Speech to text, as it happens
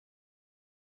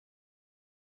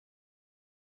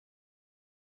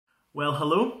Well,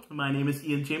 hello, my name is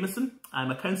Iain Jamieson.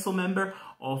 I'm a council member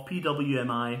of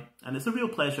PWMI, and it's a real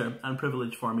pleasure and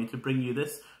privilege for me to bring you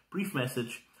this brief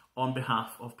message on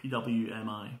behalf of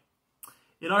PWMI.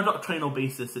 In our doctrinal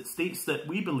basis, it states that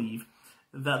we believe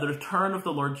that the return of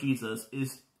the Lord Jesus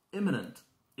is imminent.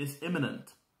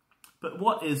 But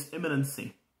what is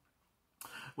imminency?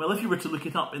 Well, if you were to look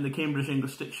it up in the Cambridge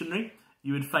English Dictionary,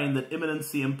 you would find that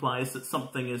imminency implies that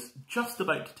something is just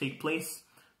about to take place,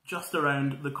 just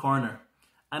around the corner.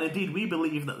 And indeed, we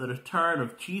believe that the return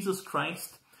of Jesus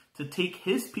Christ to take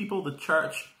his people, the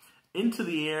church, into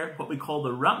the air, what we call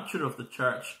the rapture of the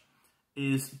church,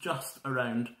 is just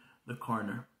around the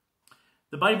corner.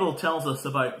 The Bible tells us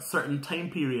about certain time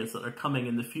periods that are coming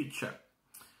in the future.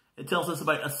 It tells us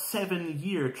about a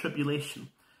 7-year tribulation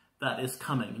that is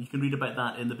coming. You can read about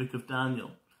that in the book of Daniel.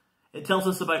 It tells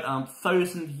us about a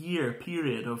 1,000-year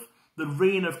period of the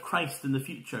reign of Christ in the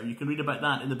future. You can read about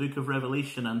that in the book of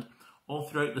Revelation and all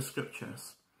throughout the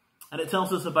scriptures. And it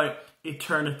tells us about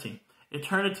eternity.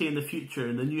 Eternity in the future,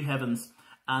 in the new heavens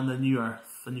and the new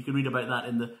earth. And you can read about that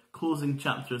in the closing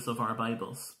chapters of our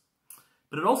Bibles.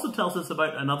 But it also tells us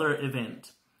about another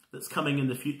event that's coming in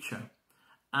the future.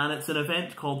 And it's an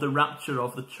event called the rapture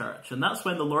of the church. And that's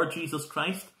when the Lord Jesus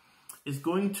Christ is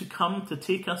going to come to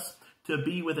take us to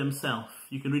be with himself.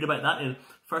 You can read about that in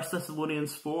 1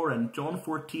 Thessalonians 4 and John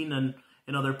 14 and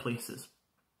in other places.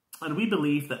 And we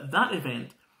believe that that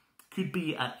event could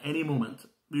be at any moment.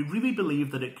 We really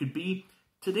believe that it could be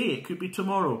today, it could be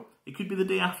tomorrow, it could be the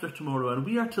day after tomorrow, and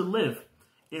we are to live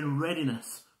in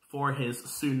readiness for his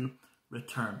soon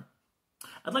return.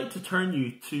 I'd like to turn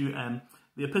you to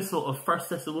the epistle of 1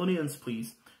 Thessalonians,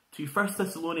 please, to 1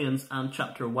 Thessalonians and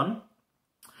chapter 1.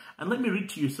 And let me read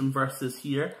to you some verses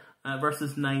here,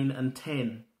 verses 9 and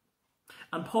 10.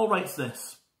 And Paul writes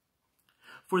this: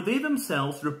 "For they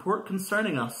themselves report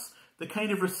concerning us the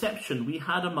kind of reception we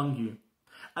had among you,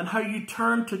 and how you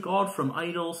turned to God from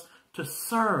idols to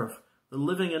serve the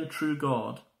living and true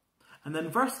God." And then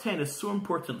verse 10 is so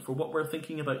important for what we're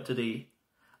thinking about today.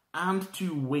 "And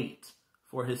to wait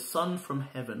for his Son from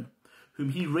heaven, whom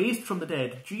he raised from the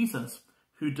dead, Jesus,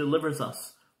 who delivers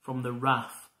us from the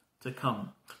wrath to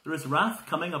come." There is wrath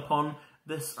coming upon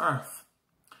this earth.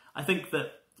 I think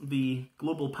that the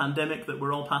global pandemic that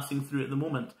we're all passing through at the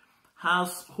moment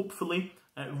has hopefully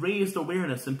raised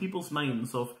awareness in people's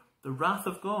minds of the wrath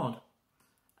of God.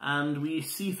 And we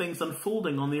see things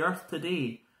unfolding on the earth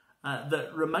today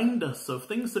that remind us of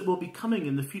things that will be coming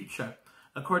in the future,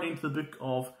 according to the book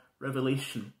of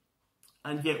Revelation.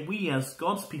 And yet we, as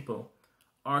God's people,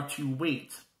 are to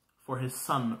wait for his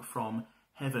Son from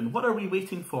heaven. What are we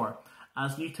waiting for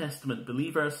as New Testament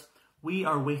believers? We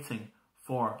are waiting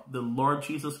for the Lord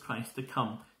Jesus Christ to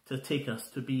come to take us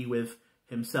to be with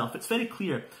himself. It's very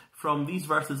clear from these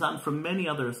verses and from many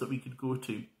others that we could go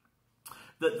to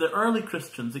that the early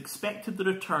Christians expected the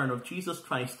return of Jesus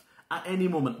Christ at any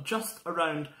moment, just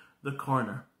around the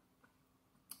corner.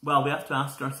 Well, we have to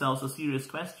ask ourselves a serious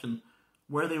question.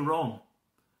 Were they wrong?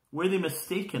 Were they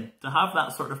mistaken to have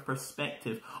that sort of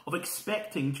perspective of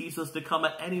expecting Jesus to come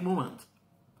at any moment?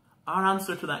 Our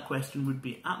answer to that question would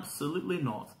be absolutely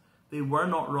not. They were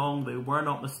not wrong, they were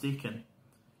not mistaken.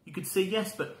 You could say,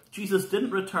 yes, but Jesus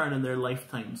didn't return in their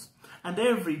lifetimes. And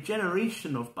every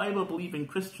generation of Bible-believing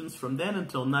Christians from then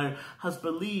until now has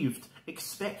believed,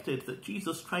 expected that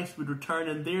Jesus Christ would return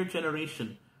in their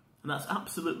generation. And that's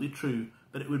absolutely true,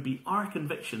 but it would be our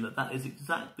conviction that that is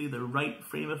exactly the right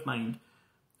frame of mind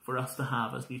for us to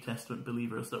have as New Testament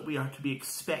believers, that we are to be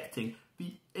expecting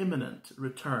the imminent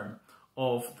return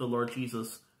of the Lord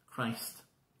Jesus Christ.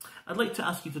 I'd like to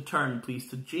ask you to turn, please,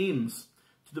 to James,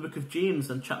 to the book of James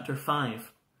and chapter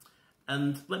 5.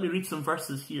 And let me read some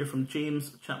verses here from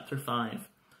James chapter 5,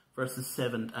 verses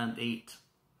 7 and 8.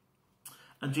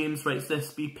 And James writes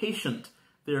this: "Be patient,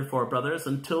 therefore, brothers,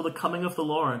 until the coming of the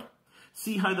Lord.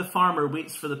 See how the farmer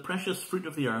waits for the precious fruit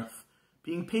of the earth,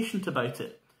 being patient about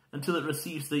it, until it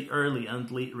receives the early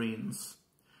and late rains.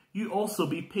 You also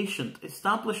be patient,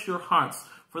 establish your hearts,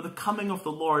 for the coming of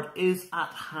the Lord is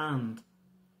at hand.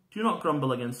 Do not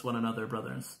grumble against one another,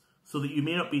 brothers, so that you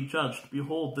may not be judged.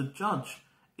 Behold, the judge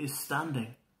is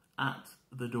standing at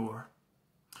the door."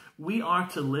 We are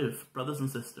to live, brothers and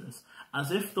sisters, as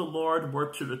if the Lord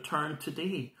were to return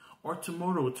today or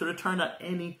tomorrow, to return at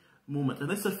any moment. And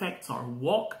this affects our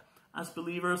walk as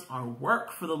believers, our work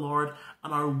for the Lord,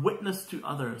 and our witness to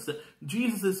others, that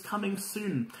Jesus is coming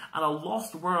soon, and a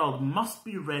lost world must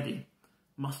be ready,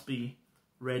 must be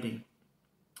ready.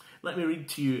 Let me read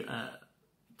to you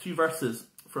 2 verses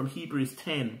from Hebrews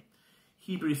 10.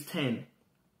 Hebrews 10,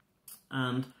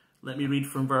 and let me read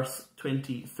from verse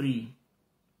 23.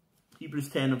 Hebrews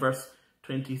 10 and verse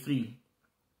 23.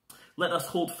 Let us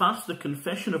hold fast the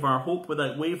confession of our hope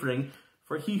without wavering,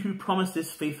 for he who promised is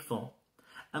faithful.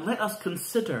 And let us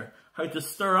consider how to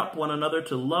stir up one another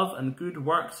to love and good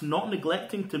works, not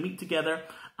neglecting to meet together,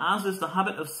 as is the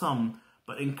habit of some,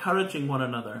 but encouraging one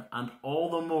another, and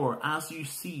all the more as you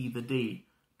see the day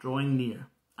drawing near.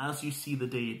 As you see the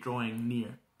day drawing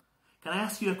near. Can I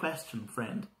ask you a question,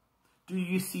 friend? Do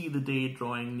you see the day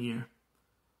drawing near?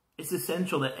 It's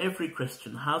essential that every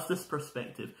Christian has this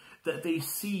perspective, that they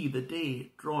see the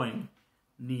day drawing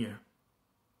near.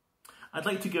 I'd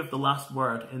like to give the last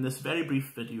word in this very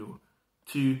brief video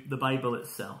to the Bible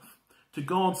itself, to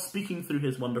God speaking through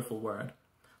his wonderful word.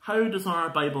 How does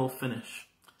our Bible finish?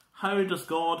 How does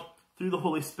God, through the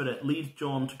Holy Spirit, lead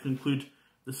John to conclude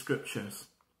the scriptures?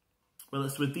 Well,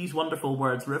 it's with these wonderful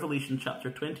words, Revelation chapter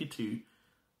 22,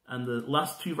 and the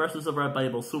last two verses of our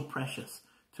Bible, so precious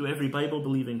to every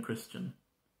Bible-believing Christian.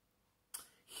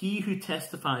 He who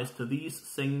testifies to these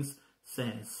things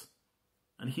says,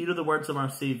 and here are the words of our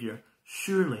Saviour,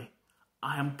 surely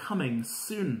I am coming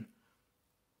soon.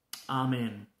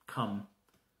 Amen. Come,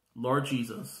 Lord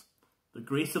Jesus. The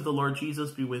grace of the Lord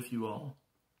Jesus be with you all.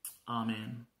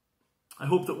 Amen. I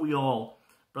hope that we all,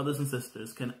 brothers and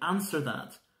sisters, can answer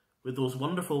that with those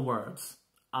wonderful words.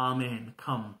 Amen.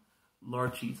 Come,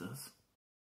 Lord Jesus.